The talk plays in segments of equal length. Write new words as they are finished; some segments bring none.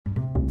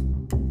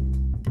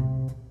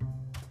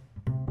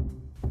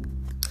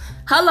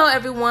Hello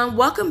everyone,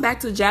 welcome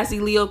back to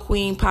Jazzy Leo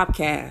Queen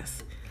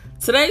Podcast.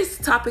 Today's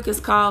topic is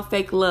called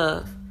fake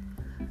love.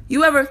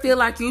 You ever feel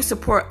like you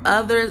support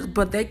others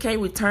but they can't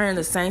return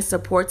the same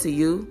support to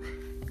you?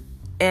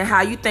 And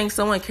how you think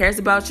someone cares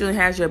about you and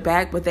has your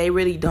back but they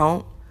really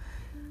don't?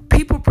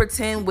 People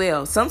pretend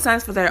well,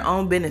 sometimes for their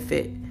own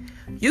benefit.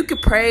 You can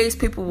praise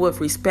people with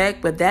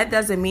respect, but that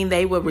doesn't mean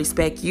they will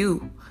respect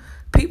you.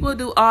 People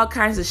do all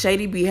kinds of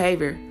shady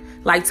behavior,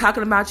 like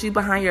talking about you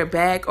behind your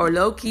back or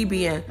low-key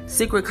being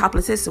secret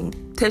competition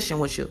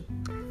with you.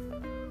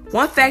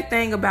 One fact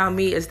thing about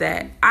me is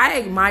that I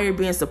admire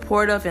being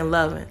supportive and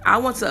loving. I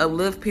want to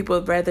uplift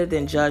people rather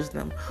than judge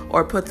them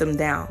or put them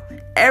down.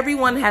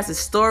 Everyone has a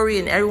story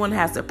and everyone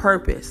has a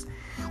purpose.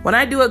 When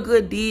I do a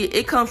good deed,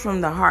 it comes from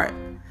the heart.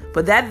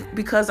 But that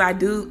because I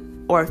do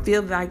or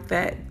feel like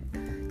that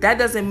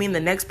doesn't mean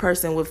the next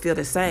person will feel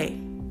the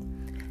same.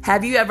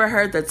 Have you ever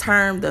heard the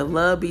term, the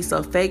love be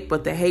so fake,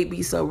 but the hate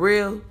be so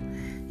real?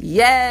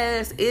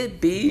 Yes,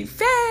 it be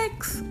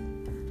facts.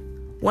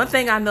 One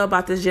thing I know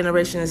about this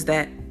generation is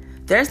that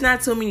there's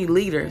not too many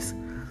leaders.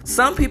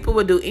 Some people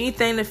would do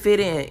anything to fit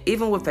in,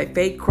 even with a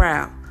fake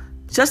crowd,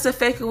 just to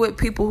fake it with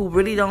people who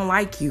really don't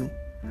like you.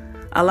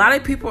 A lot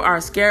of people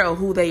are scared of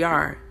who they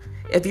are.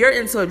 If you're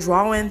into a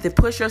drawing, then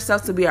push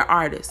yourself to be an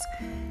artist.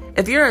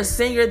 If you're a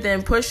singer, then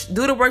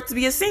do the work to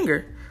be a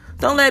singer.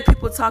 Don't let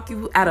people talk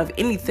you out of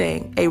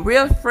anything. A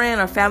real friend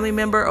or family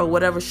member or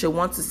whatever should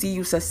want to see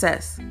you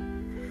success.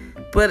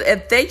 But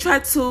if they try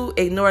to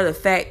ignore the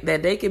fact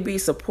that they can be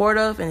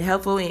supportive and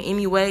helpful in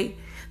any way,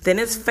 then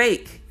it's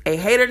fake. A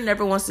hater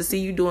never wants to see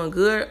you doing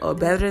good or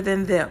better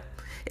than them.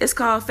 It's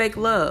called fake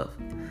love.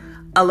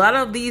 A lot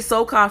of these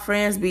so-called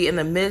friends be in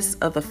the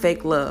midst of the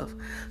fake love.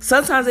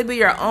 Sometimes they be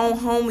your own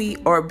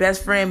homie or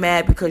best friend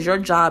mad because your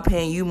job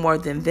paying you more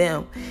than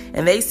them.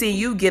 And they see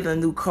you get a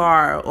new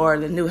car or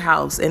the new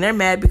house and they're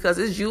mad because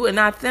it's you and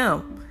not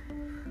them.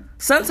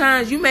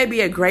 Sometimes you may be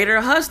a greater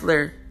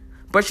hustler,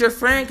 but your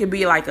friend can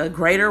be like a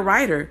greater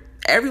writer.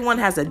 Everyone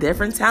has a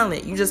different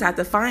talent. You just have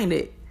to find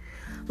it.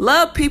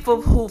 Love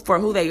people for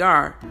who they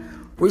are.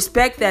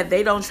 Respect that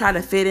they don't try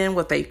to fit in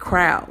with a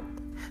crowd.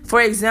 For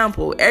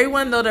example,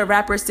 everyone know the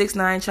rapper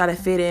 6ix9ine tried to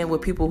fit in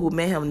with people who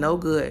meant him no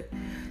good.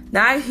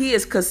 Now he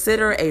is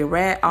considered a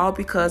rat all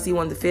because he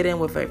wanted to fit in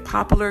with a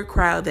popular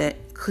crowd that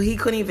he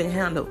couldn't even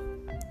handle.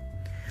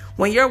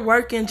 When you're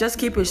working, just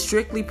keep it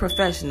strictly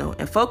professional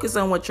and focus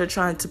on what you're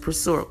trying to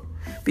pursue.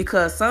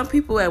 Because some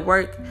people at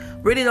work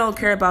really don't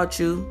care about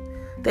you.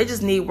 They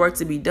just need work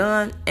to be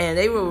done and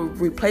they will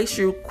replace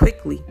you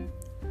quickly.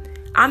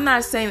 I'm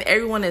not saying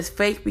everyone is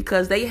fake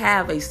because they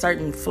have a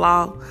certain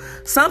flaw.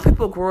 Some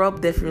people grow up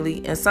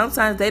differently and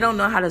sometimes they don't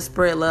know how to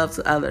spread love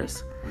to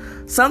others.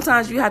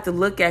 Sometimes you have to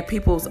look at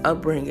people's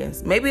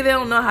upbringings. Maybe they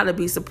don't know how to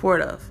be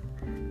supportive.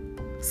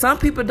 Some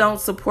people don't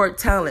support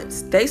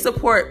talents. They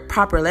support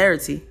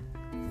popularity.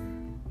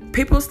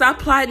 People, stop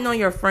plotting on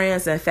your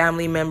friends and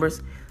family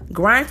members.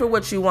 Grind for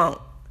what you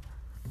want.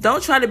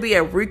 Don't try to be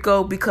a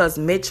Rico because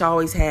Mitch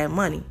always had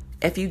money,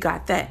 if you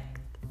got that.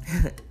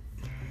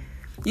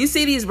 You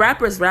see these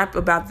rappers rap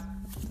about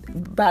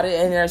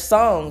it in their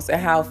songs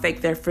and how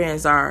fake their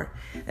friends are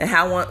and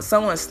how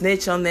someone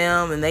snitched on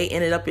them and they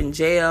ended up in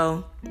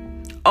jail.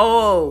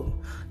 Oh,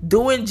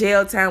 doing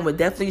jail time would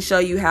definitely show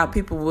you how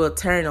people will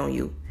turn on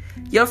you.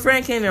 Your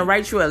friend can't even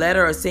write you a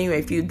letter or send you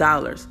a few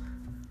dollars.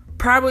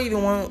 Probably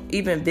even won't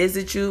even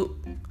visit you,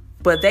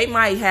 but they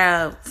might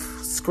have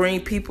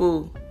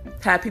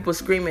people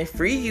screaming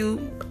free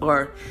you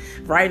or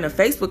writing a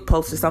Facebook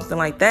post or something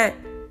like that.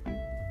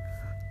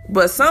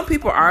 But some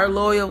people are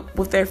loyal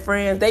with their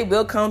friends. They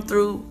will come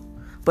through,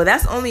 but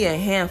that's only a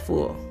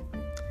handful.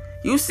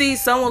 You see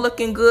someone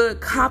looking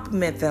good,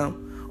 compliment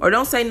them or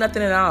don't say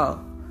nothing at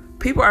all.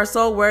 People are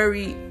so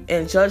worried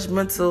and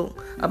judgmental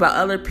about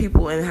other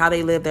people and how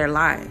they live their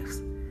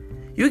lives.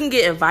 You can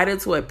get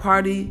invited to a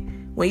party.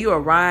 When you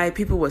arrive,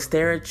 people will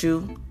stare at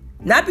you.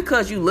 Not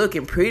because you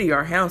looking pretty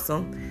or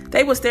handsome.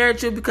 They will stare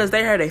at you because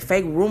they heard a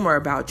fake rumor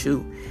about you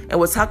and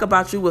will talk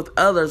about you with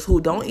others who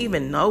don't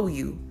even know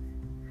you.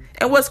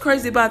 And what's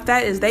crazy about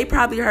that is they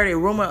probably heard a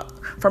rumor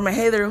from a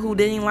hater who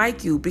didn't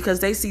like you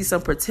because they see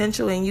some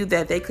potential in you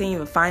that they couldn't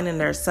even find in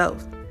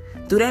themselves.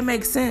 Do that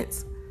make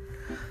sense?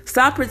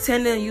 Stop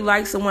pretending you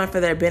like someone for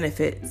their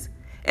benefits.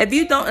 If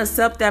you don't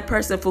accept that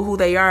person for who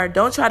they are,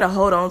 don't try to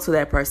hold on to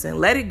that person.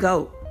 Let it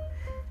go.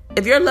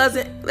 If your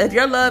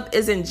love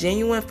isn't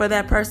genuine for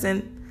that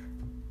person,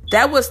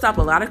 that would stop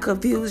a lot of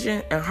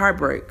confusion and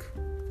heartbreak.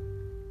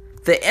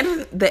 The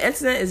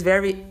internet is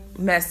very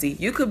messy.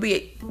 You could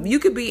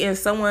be in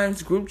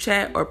someone's group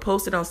chat or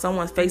posted on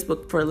someone's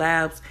Facebook for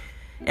laughs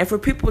and for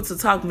people to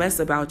talk mess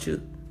about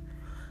you.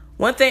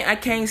 One thing I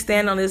can't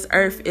stand on this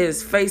earth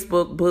is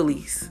Facebook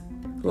bullies.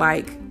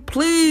 Like,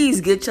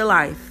 please get your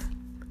life.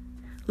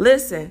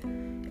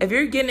 Listen, if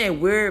you're getting a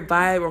weird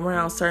vibe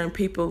around certain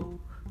people,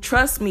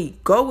 trust me,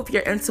 go with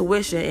your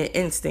intuition and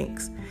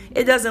instincts.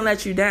 It doesn't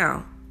let you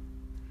down.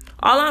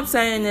 All I'm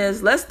saying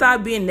is, let's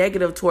stop being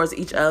negative towards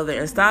each other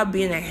and stop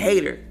being a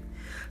hater.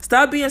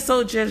 Stop being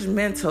so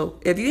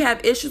judgmental. If you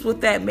have issues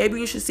with that, maybe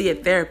you should see a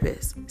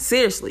therapist.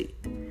 Seriously.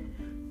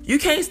 You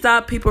can't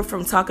stop people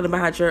from talking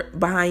behind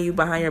you,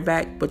 behind your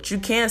back, but you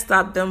can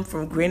stop them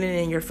from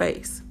grinning in your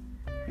face.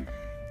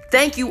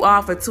 Thank you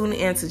all for tuning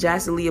in to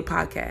Jassy Leah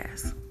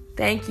Podcast.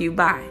 Thank you.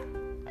 Bye.